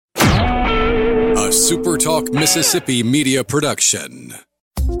a Super Talk Mississippi media production.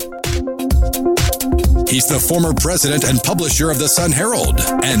 He's the former president and publisher of the Sun Herald,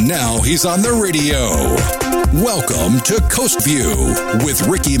 and now he's on the radio. Welcome to Coast View with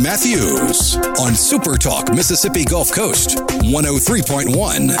Ricky Matthews on Super Talk Mississippi Gulf Coast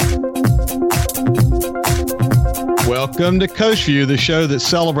 103.1. Welcome to Coast View, the show that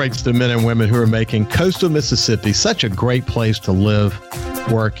celebrates the men and women who are making coastal Mississippi such a great place to live,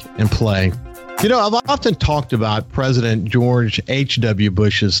 work, and play. You know, I've often talked about President George H.W.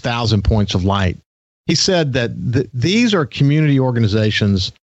 Bush's 1,000 Points of Light. He said that these are community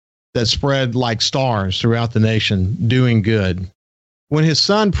organizations that spread like stars throughout the nation, doing good. When his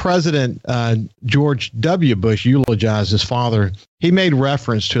son, President George W. Bush, eulogized his father, he made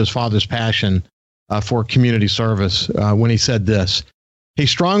reference to his father's passion for community service when he said this. He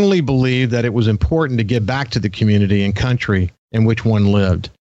strongly believed that it was important to give back to the community and country in which one lived.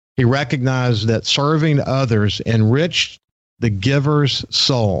 He recognized that serving others enriched the giver's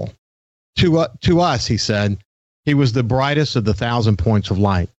soul. To us, he said, he was the brightest of the 1,000 points of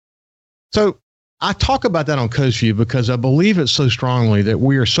light. So I talk about that on Coast View because I believe it so strongly that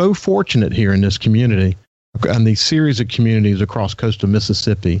we are so fortunate here in this community, and these series of communities across coastal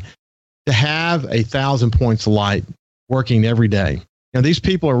Mississippi, to have 1,000 points of light working every day. Now, these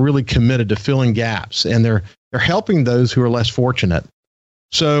people are really committed to filling gaps, and they're helping those who are less fortunate.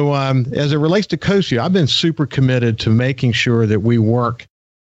 So as it relates to Coast View, I've been super committed to making sure that we work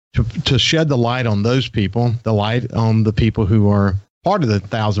to shed the light on those people, the light on the people who are part of the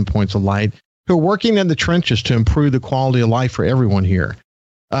 1,000 Points of Light, who are working in the trenches to improve the quality of life for everyone here.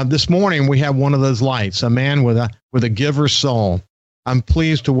 This morning, we have one of those lights, a man with a giver's soul. I'm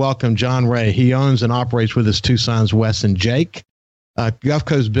pleased to welcome John Ray. He owns and operates with his two sons, Wes and Jake, Gulf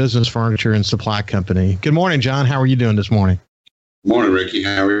Coast Business Furniture and Supply Company. Good morning, John. How are you doing this morning? Morning, Ricky.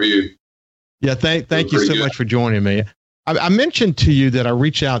 How are you? Yeah, thank you so much for joining me. I mentioned to you that I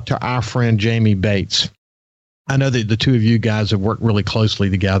reached out to our friend Jamie Bates. I know that the two of you guys have worked really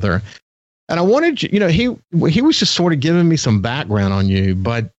closely together. And I wanted, he was just sort of giving me some background on you.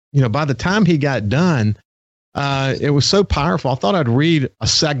 But, by the time he got done, it was so powerful. I thought I'd read a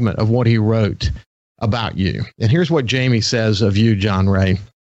segment of what he wrote about you. And here's what Jamie says of you, John Ray.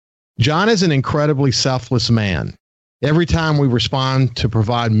 John is an incredibly selfless man. Every time we respond to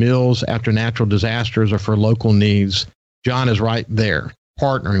provide meals after natural disasters or for local needs, John is right there,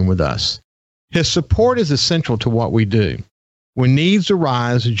 partnering with us. His support is essential to what we do. When needs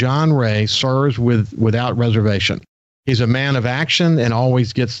arise, John Ray serves without reservation. He's a man of action and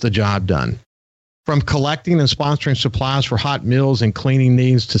always gets the job done. From collecting and sponsoring supplies for hot meals and cleaning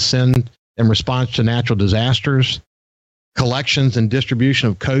needs to send in response to natural disasters, collections and distribution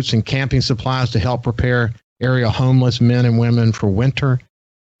of coats and camping supplies to help prepare area homeless men and women for winter,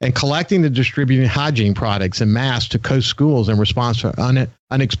 and collecting and distributing hygiene products and masks to coast schools in response to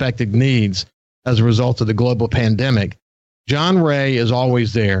unexpected needs as a result of the global pandemic. John Ray is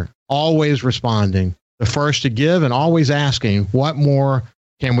always there, always responding, the first to give and always asking, what more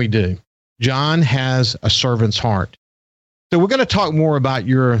can we do? John has a servant's heart. So we're going to talk more about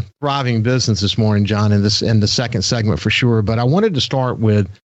your thriving business this morning, John, in the second segment for sure. But I wanted to start with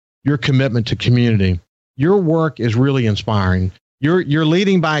your commitment to community. Your work is really inspiring. You're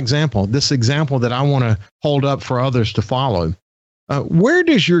leading by example, this example that I want to hold up for others to follow. Where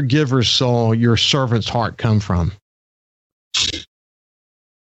does your giver's soul, your servant's heart come from?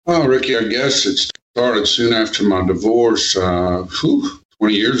 Well, Ricky, I guess it started soon after my divorce, 20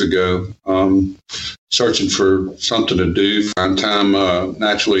 years ago, searching for something to do, find time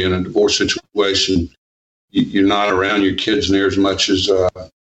naturally in a divorce situation. You're not around your kids near as much as you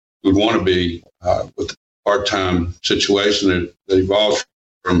would want to be with the part-time situation that evolved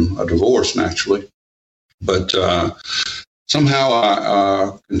from a divorce naturally. But somehow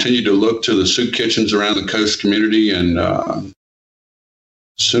I continued to look to the soup kitchens around the coast community, and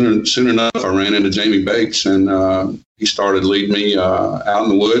soon enough I ran into Jamie Bates, and he started leading me out in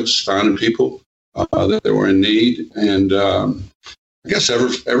the woods, finding people that were in need. And I guess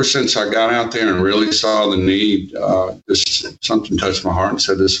ever since I got out there and really saw the need, just something touched my heart and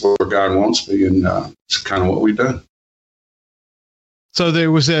said, this is where God wants me. And it's kind of what we've done. So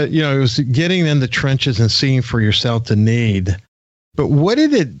there was it was getting in the trenches and seeing for yourself the need. But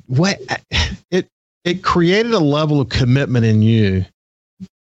it created a level of commitment in you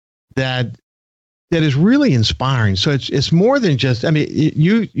that is really inspiring. So it's more than just,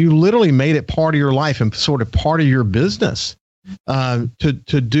 you literally made it part of your life and sort of part of your business.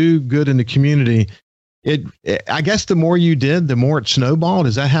 To do good in the community. I guess the more you did, the more it snowballed.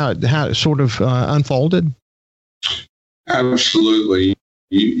 Is that how it sort of unfolded? Absolutely.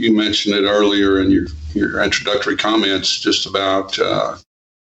 you mentioned it earlier in your introductory comments, just about,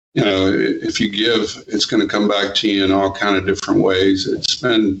 if you give, it's going to come back to you in all kind of different ways. It's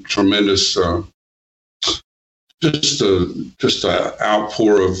been tremendous, just a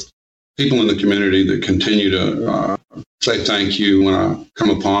outpour of people in the community that continue to say thank you when I come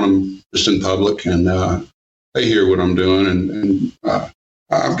upon them just in public, and they hear what I'm doing, and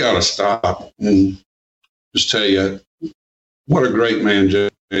I've got to stop and just tell you what a great man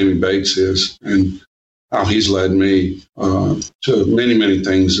Jamie Bates is, and how he's led me to many, many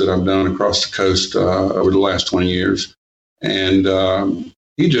things that I've done across the coast over the last 20 years. And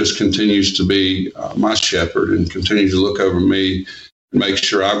he just continues to be my shepherd and continues to look over me and make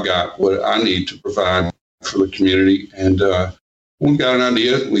sure I've got what I need to provide for the community. And when we've got an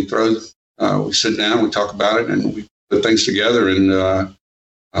idea, we sit down, we talk about it, and we put things together. And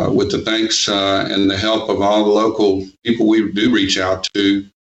with the thanks and the help of all the local people we do reach out to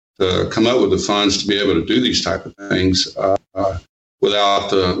come up with the funds to be able to do these type of things, without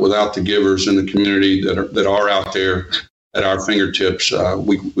the givers in the community that are out there at our fingertips,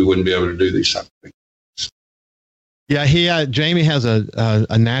 we wouldn't be able to do these type of things. Yeah, Jamie has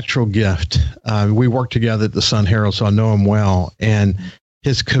a natural gift. We work together at the Sun Herald, so I know him well, and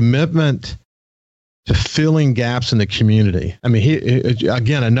his commitment to filling gaps in the community. I mean, he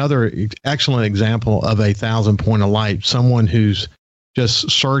again, another excellent example of a 1,000-point light, someone who's just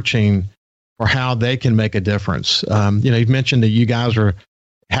searching for how they can make a difference. You've mentioned that you guys are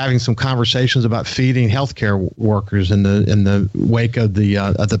having some conversations about feeding healthcare workers in the wake of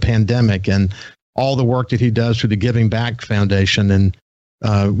the pandemic, and all the work that he does through the Giving Back Foundation, and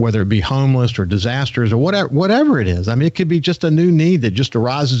whether it be homeless or disasters or whatever it is. I mean, it could be just a new need that just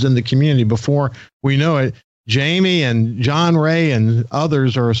arises in the community. Before we know it, Jamie and John Ray and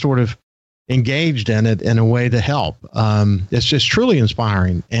others are sort of engaged in it in a way to help. It's just truly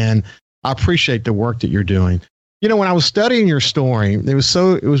inspiring, and I appreciate the work that you're doing. When I was studying your story,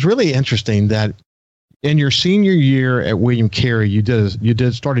 it was really interesting that in your senior year at William Carey,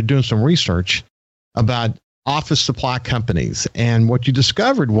 you started doing some research about office supply companies, and what you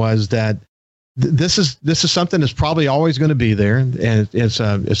discovered was that this is something that's probably always going to be there, and it's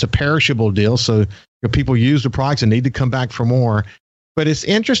a perishable deal. So people use the products and need to come back for more. But it's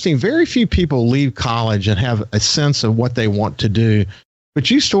interesting. Very few people leave college and have a sense of what they want to do. But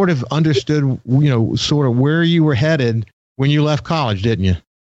you sort of understood, sort of where you were headed when you left college, didn't you?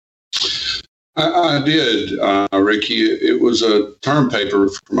 I did, Ricky. It was a term paper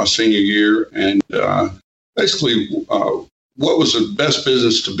for my senior year, and basically, what was the best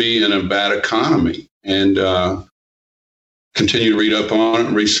business to be in a bad economy? And continue to read up on it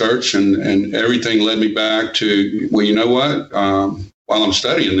and research, and everything led me back to, well, you know what? While I'm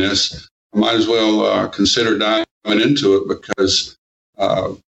studying this, I might as well consider diving into it, because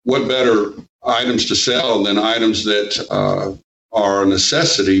what better items to sell than items that are a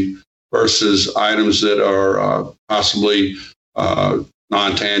necessity versus items that are possibly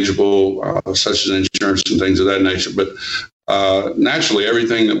non-tangible, such as insurance and things of that nature. But naturally,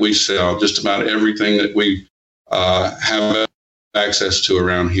 everything that we sell, just about everything that we have access to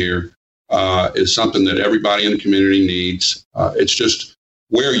around here, is something that everybody in the community needs. It's just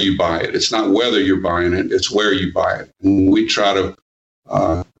where you buy it. It's not whether you're buying it, it's where you buy it. And we try to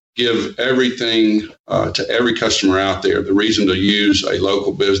give everything to every customer out there, the reason to use a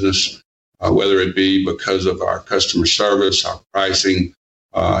local business, whether it be because of our customer service, our pricing,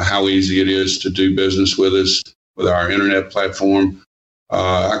 how easy it is to do business with us, with our internet platform.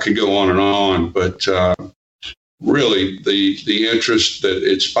 I could go on, but really the interest that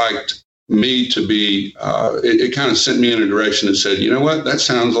it spiked me to be, it kind of sent me in a direction that said, you know what, that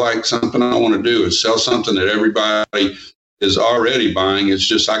sounds like something I want to do, is sell something that everybody is already buying. It's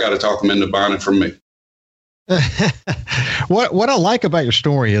just I got to talk them into buying it from me. What I like about your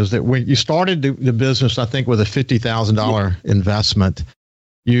story is that when you started the business, I think with a $50,000 investment,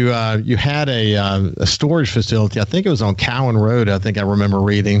 you had a storage facility. I think it was on Cowan Road. I think I remember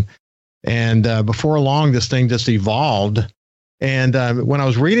reading, and before long, this thing just evolved. And when I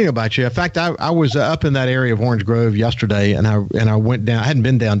was reading about you, in fact, I was up in that area of Orange Grove yesterday, and I went down. I hadn't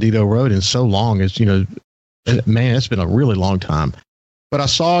been down Dido Road in so long. As man, it's been a really long time. But I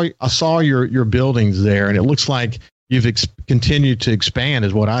saw your buildings there, and it looks like you've continued to expand.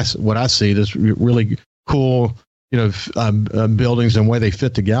 Is what I see. This really cool, buildings and the way they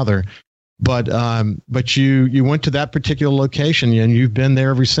fit together. But you went to that particular location, and you've been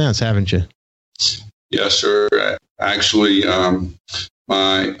there ever since, haven't you? Yes, sir. Actually,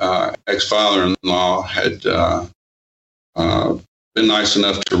 my ex-father-in-law had been nice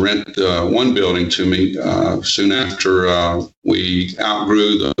enough to rent one building to me soon after we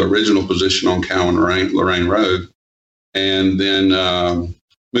outgrew the original position on Cowan Lorraine Road, and then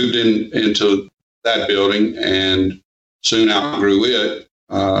moved into that building and soon outgrew it,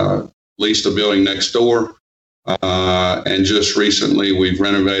 leased a building next door. And just recently, we've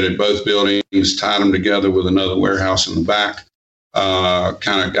renovated both buildings, tied them together with another warehouse in the back.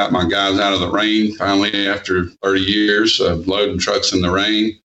 Kind of got my guys out of the rain finally after 30 years of loading trucks in the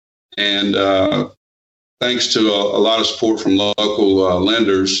rain. And thanks to a lot of support from local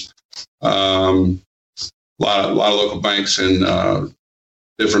lenders, a lot of local banks and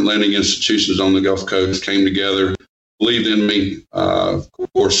different lending institutions on the Gulf Coast came together, believed in me. Of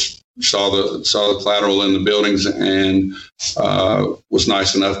course, saw the collateral in the buildings, and was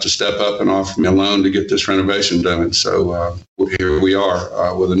nice enough to step up and offer me a loan to get this renovation done. So here we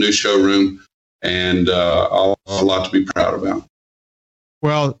are with a new showroom and a lot to be proud about.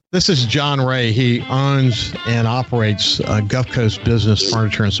 Well, this is John Ray. He owns and operates Gulf Coast Business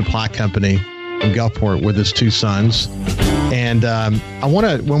Furniture and Supply Company in Gulfport with his two sons. And I want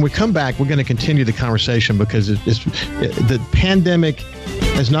to, when we come back, we're going to continue the conversation because the pandemic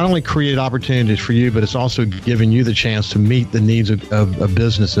has not only created opportunities for you, but it's also given you the chance to meet the needs of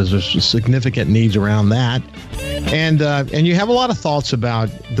businesses. There's significant needs around that. And you have a lot of thoughts about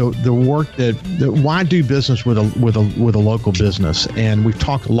the work why do business with a local business. And we've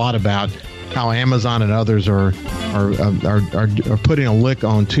talked a lot about how Amazon and others are putting a lick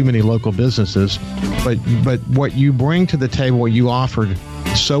on too many local businesses, but what you bring to the table, what you offered,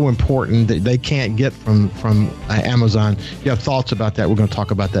 is so important that they can't get from Amazon. You have thoughts about that? We're going to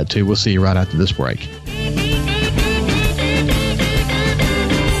talk about that too. We'll see you right after this break.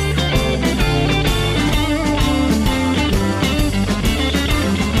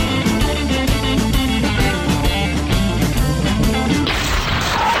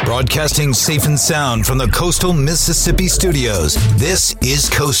 Broadcasting safe and sound from the coastal Mississippi studios. This is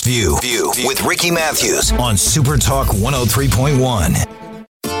Coast View with Ricky Matthews on Super Talk 103.1.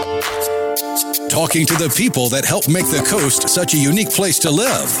 Talking to the people that help make the coast such a unique place to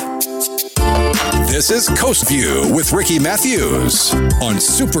live. This is Coast View with Ricky Matthews on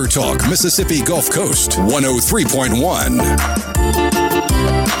Super Talk Mississippi Gulf Coast 103.1.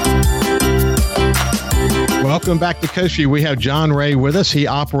 Welcome back to Coast View. We have John Ray with us. He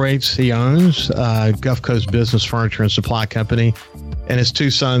owns Gulf Coast Business Furniture and Supply Company, and his two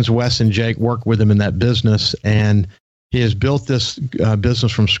sons, Wes and Jake, work with him in that business. And he has built this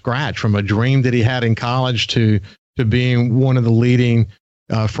business from scratch, from a dream that he had in college to being one of the leading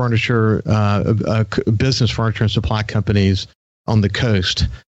business furniture and supply companies on the coast.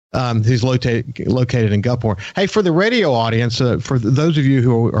 He's located in Gulfport. Hey, for the radio audience, for those of you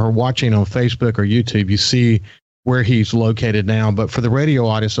who are watching on Facebook or YouTube, you see where he's located now. But for the radio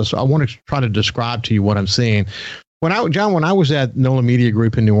audience, I want to try to describe to you what I'm seeing. When I was at NOLA Media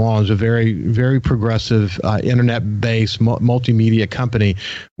Group in New Orleans, a very, very progressive internet-based multimedia company,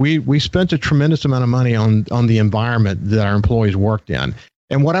 we spent a tremendous amount of money on the environment that our employees worked in.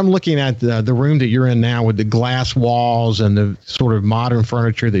 And what I'm looking at, the room that you're in now with the glass walls and the sort of modern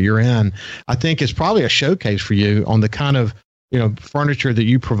furniture that you're in, I think is probably a showcase for you on the kind of furniture that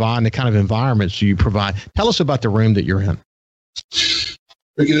you provide and the kind of environments you provide. Tell us about the room that you're in.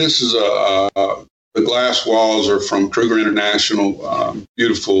 Ricky, this is the glass walls are from Kruger International.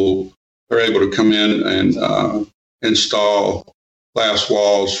 Beautiful. They're able to come in and install glass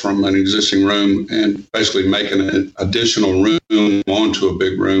walls from an existing room and basically make an additional room onto a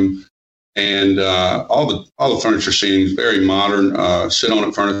big room. And all the furniture seen is very modern. Sit On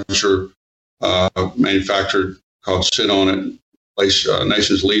It furniture, manufactured called Sit On It,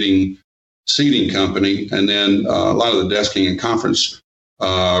 nation's leading seating company. And then a lot of the desking and conference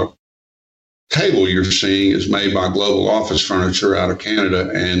table you're seeing is made by Global Office Furniture out of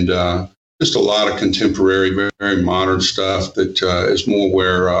Canada, and just a lot of contemporary, very, very modern stuff that is more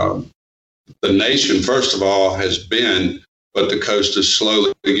where the nation, first of all, has been, but the coast is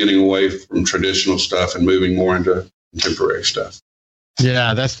slowly getting away from traditional stuff and moving more into contemporary stuff.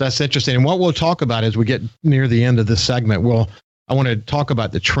 Yeah, that's interesting. And what we'll talk about as we get near the end of this segment, I want to talk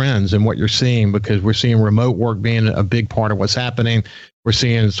about the trends and what you're seeing, because we're seeing remote work being a big part of what's happening. We're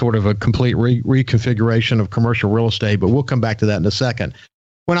seeing sort of a complete reconfiguration of commercial real estate, but we'll come back to that in a second.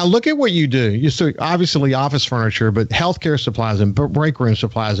 When I look at what you do, you see obviously office furniture, but healthcare supplies and break room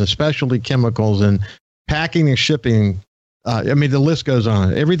supplies and specialty chemicals and packing and shipping. The list goes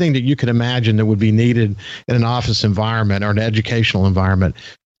on. Everything that you could imagine that would be needed in an office environment or an educational environment.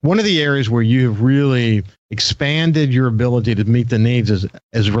 one of the areas where you have really expanded your ability to meet the needs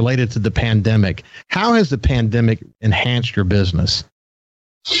is related to the pandemic. How has the pandemic enhanced your business?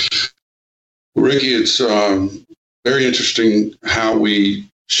 Ricky, it's very interesting how we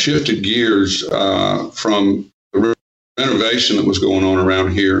shifted gears from the renovation that was going on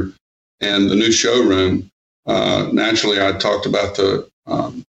around here and the new showroom. Naturally, I talked about the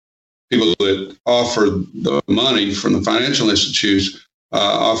people that offer the money from the financial institutes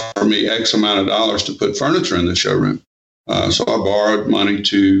offer me X amount of dollars to put furniture in the showroom. So I borrowed money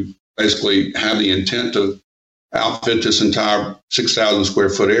to basically have the intent to outfit this entire 6,000 square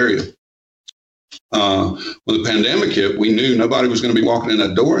foot area. When the pandemic hit, we knew nobody was going to be walking in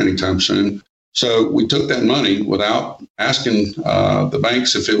that door anytime soon. So we took that money without asking the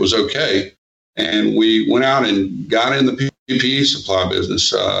banks if it was okay. And we went out and got in the PPE supply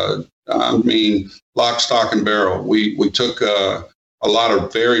business. I mean, lock, stock, and barrel. We took a lot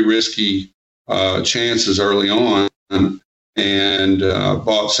of very risky chances early on and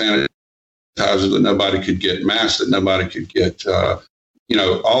bought sanitizer that nobody could get, masks that nobody could get,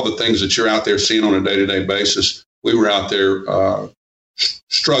 all the things that you're out there seeing on a day-to-day basis. We were out there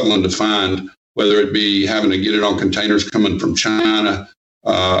struggling to find, whether it be having to get it on containers coming from China,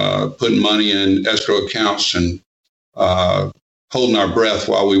 putting money in escrow accounts and holding our breath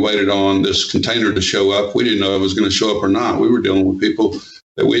while we waited on this container to show up. We didn't know if it was going to show up or not. We were dealing with people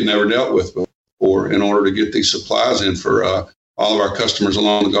that we'd never dealt with before in order to get these supplies in for all of our customers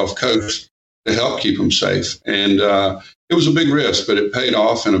along the Gulf Coast to help keep them safe. And it was a big risk, but it paid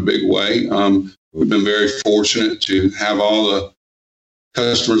off in a big way. We've been very fortunate to have all the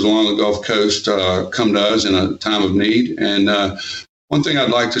customers along the Gulf Coast come to us in a time of need. And one thing I'd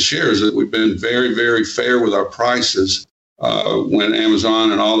like to share is that we've been very, very fair with our prices. When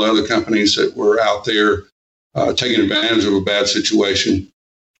Amazon and all the other companies that were out there taking advantage of a bad situation,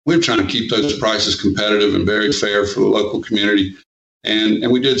 we were trying to keep those prices competitive and very fair for the local community.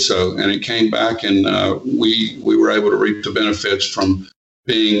 And we did so. And it came back, and we were able to reap the benefits from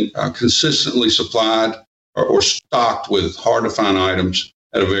being consistently supplied or stocked with hard-to-find items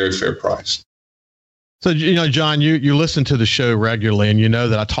at a very fair price. So, John, you listen to the show regularly, and you know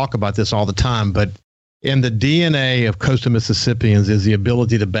that I talk about this all the time, but in the DNA of coastal Mississippians is the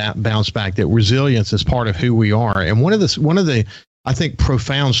ability to bounce back, that resilience is part of who we are. And one of the, I think,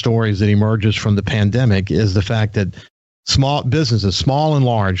 profound stories that emerges from the pandemic is the fact that small businesses, small and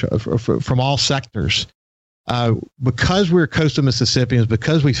large, from all sectors, because we're coastal Mississippians,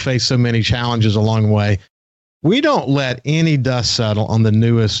 because we face so many challenges along the way, we don't let any dust settle on the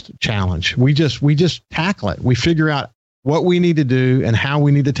newest challenge. We just tackle it. We figure out what we need to do and how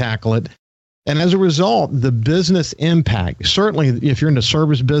we need to tackle it. And as a result, the business impact, certainly if you're in the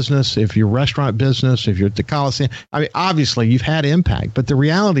service business, if you're restaurant business, if you're at the Coliseum, obviously you've had impact. But the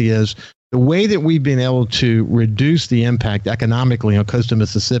reality is the way that we've been able to reduce the impact economically on coastal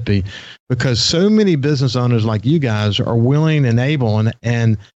Mississippi, because so many business owners like you guys are willing and able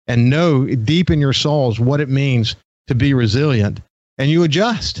and know deep in your souls what it means to be resilient, and you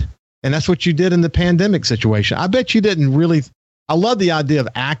adjust. And that's what you did in the pandemic situation. I bet you didn't really. I love the idea of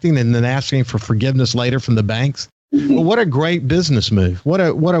acting and then asking for forgiveness later from the banks. Well, what a great business move. What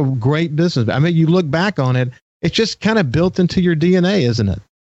a great business. I mean, you look back on it, it's just kind of built into your DNA, isn't it?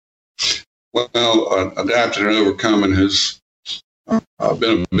 Well, adapting and overcoming has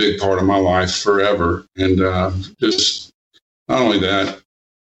been a big part of my life forever. And just not only that,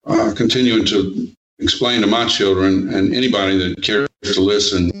 continuing to explain to my children and anybody that cares to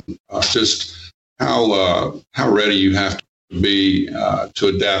listen, just how ready you have to be to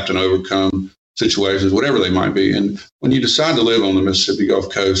adapt and overcome situations, whatever they might be. And when you decide to live on the Mississippi Gulf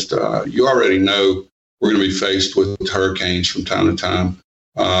Coast, you already know we're going to be faced with hurricanes from time to time.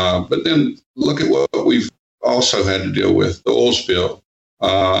 But then look at what we've also had to deal with, the oil spill.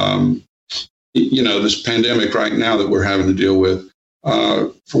 This pandemic right now that we're having to deal with.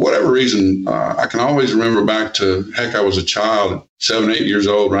 For whatever reason, I can always remember back to, heck, I was a child, 7, 8 years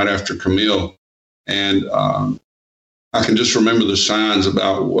old, right after Camille. And I can just remember the signs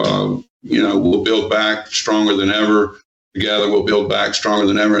about, we'll build back stronger than ever. Together, we'll build back stronger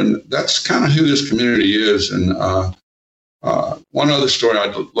than ever. And that's kind of who this community is. And one other story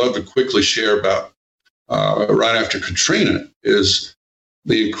I'd love to quickly share about right after Katrina is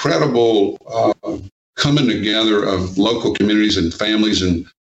the incredible coming together of local communities and families and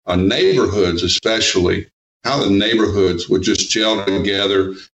neighborhoods, especially, how the neighborhoods would just gel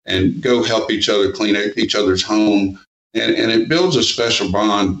together and go help each other clean each other's home. And it builds a special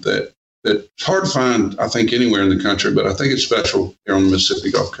bond that's hard to find, I think, anywhere in the country, but I think it's special here on the Mississippi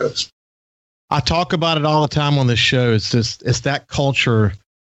Gulf Coast. I talk about it all the time on this show. It's that culture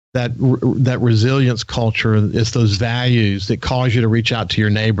that resilience culture. It's those values that cause you to reach out to your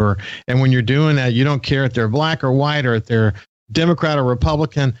neighbor. And when you're doing that, you don't care if they're black or white or if they're Democrat or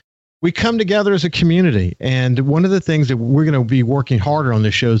Republican. We come together as a community. And one of the things that we're going to be working harder on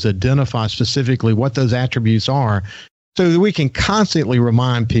this show is identify specifically what those attributes are so that we can constantly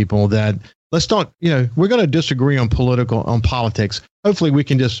remind people that let's don't, we're going to disagree on politics. Hopefully we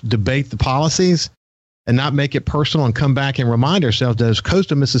can just debate the policies and not make it personal and come back and remind ourselves that as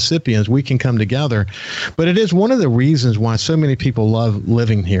coastal Mississippians, we can come together. But it is one of the reasons why so many people love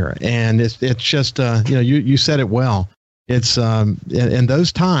living here. And it's just, you said it well. It's in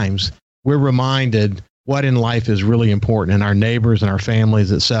those times, we're reminded what in life is really important and our neighbors and our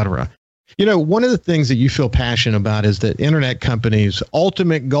families, et cetera. One of the things that you feel passionate about is that internet companies'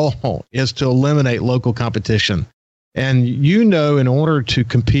 ultimate goal is to eliminate local competition. And in order to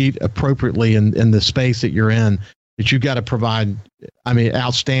compete appropriately in the space that you're in, that you've got to provide,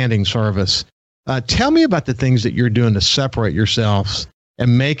 outstanding service. Tell me about the things that you're doing to separate yourselves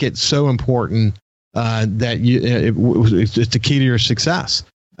and make it so important that it's the key to your success.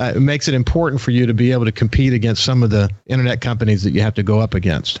 It makes it important for you to be able to compete against some of the internet companies that you have to go up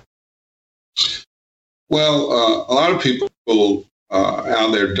against. Well, a lot of people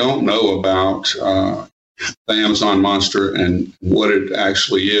out there don't know about the Amazon monster and what it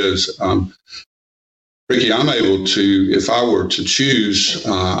actually is. Ricky, I'm able to, if I were to choose,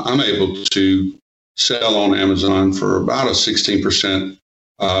 I'm able to sell on Amazon for about a 16%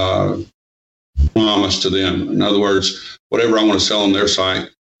 promise to them. In other words, whatever I want to sell on their site,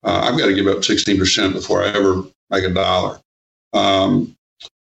 I've got to give up 16% before I ever make $1.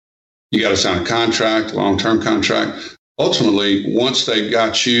 You got to sign a contract, long-term contract. Ultimately, once they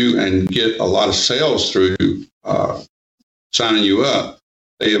got you and get a lot of sales through signing you up,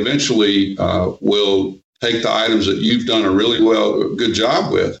 they eventually will take the items that you've done a good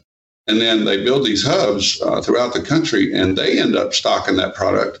job with, and then they build these hubs throughout the country, and they end up stocking that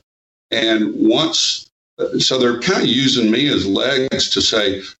product. And so they're kind of using me as legs to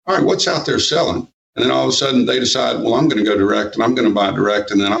say, all right, what's out there selling? And then all of a sudden they decide, well, I'm going to go direct and I'm going to buy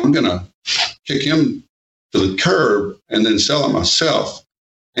direct, and then I'm going to kick him to the curb and then sell it myself.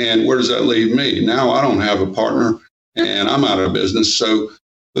 And where does that leave me? Now I don't have a partner and I'm out of business. So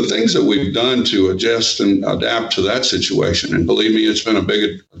the things that we've done to adjust and adapt to that situation, and believe me, it's been a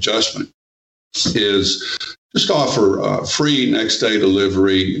big adjustment, is just offer free next day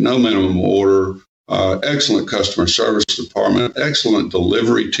delivery, no minimum order, excellent customer service department, excellent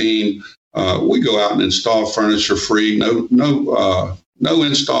delivery team. We go out and install furniture free, no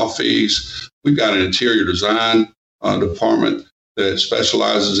install fees. We've got an interior design department that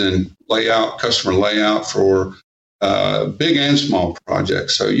specializes in customer layout for big and small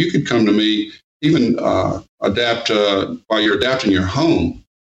projects. So you could come to me, even adapt while you're adapting your home,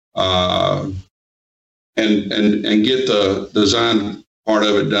 and get the design part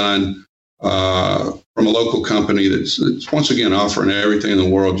of it done from a local company that's once again offering everything in the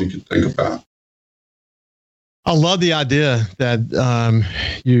world you can think about. I love the idea that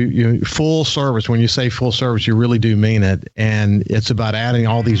you full service. When you say full service, you really do mean it, and it's about adding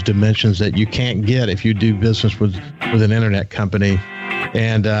all these dimensions that you can't get if you do business with an internet company.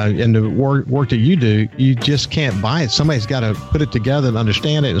 And the work that you do, you just can't buy it. Somebody's got to put it together and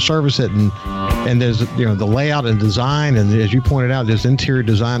understand it and service it. And there's the layout and design, and as you pointed out, there's interior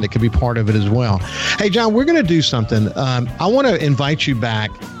design that could be part of it as well. Hey, John, we're going to do something. I want to invite you back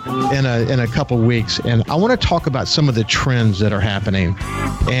in a couple of weeks, and I want to talk about some of the trends that are happening.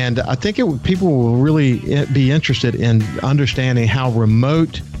 And I think people will really be interested in understanding how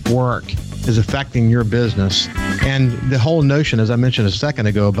remote work is affecting your business, and the whole notion, as I mentioned a second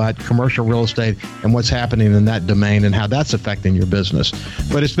ago, about commercial real estate and what's happening in that domain and how that's affecting your business.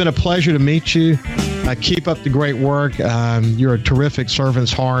 But it's been a pleasure to meet you. Keep up the great work. You're a terrific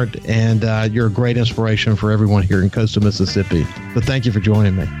servant's heart, and you're a great inspiration for everyone here in coastal Mississippi. So thank you for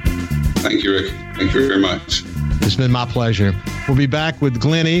joining me. Thank you, Rick. Thank you very much. It's been my pleasure. We'll be back with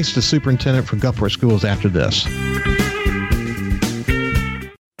Glenn East, the superintendent for Gulfport Schools, after this.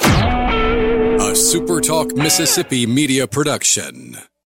 SuperTalk Mississippi Media Production.